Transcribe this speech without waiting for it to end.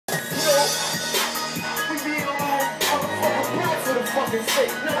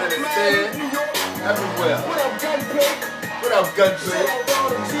Understand? Everywhere. What up, Gunplay? What up, Gunplay?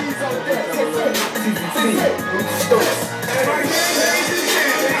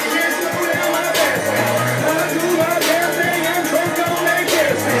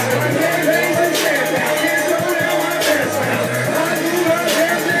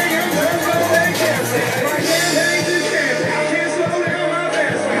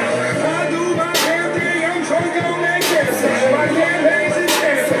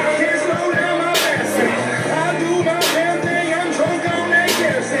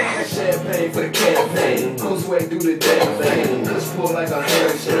 For the campaign, Conswagg do the damn thing. Push pull like a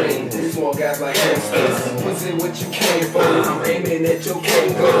hamstring. These small guys like hamsters. Pussy what you came for. I'm aiming at your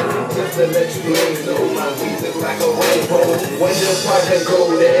kango. Just to let you lay low. My weed look like a rainbow. When the project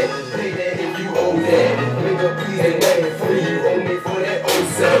go there, pay that if you owe that. Nigga, please ain't waiting for you. Owe me for that old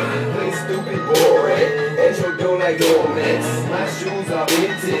set. Play stupid boring. At your door like doormats. My shoes are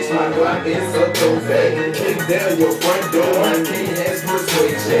vintage. My Glock is a throwback. Kick down your front door. I can't have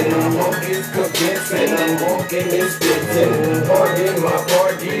persuasion. My punk is convincing. I'm walking and spitting. Party,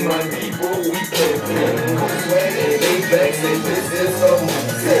 my people, we pimpin'. Conswagg and lay back, say this is a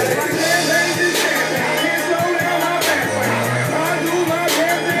movie.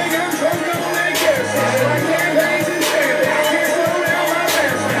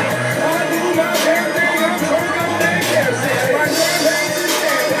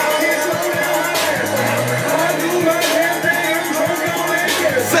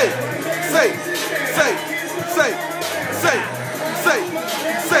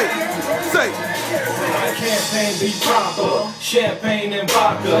 My campaign be proper, champagne and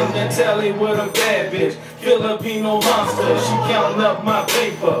vodka, and then telly with a bad bitch, Filipino monster. She counting up my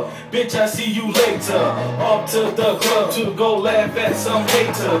paper. Bitch, I see you later. Off to the club to go laugh at some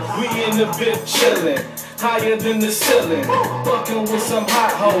hater. We in the bit chillin', higher than the ceiling, fucking with some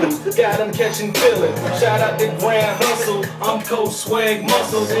hot hoes, got them catching feelings. Shout out to Grand Hustle, I'm Conswagg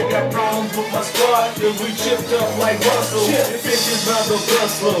muscle. They got problems with my squad, cause we chipped up like Russell. Bitches by the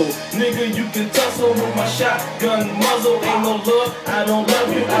bus low, nigga you can tussle with my shotgun muzzle. Ain't no love, I don't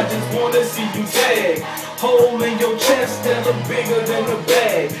love you, I just wanna see you tag. Hole in your chest that look bigger than the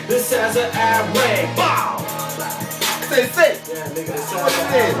bag, the size of Iraq. Bow! Say. Yeah, nigga, the size What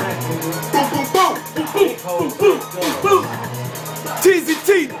of it is? Iraq. Boom. TZT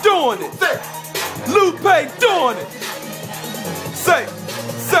doing it. Say. Lupe doing it. Say.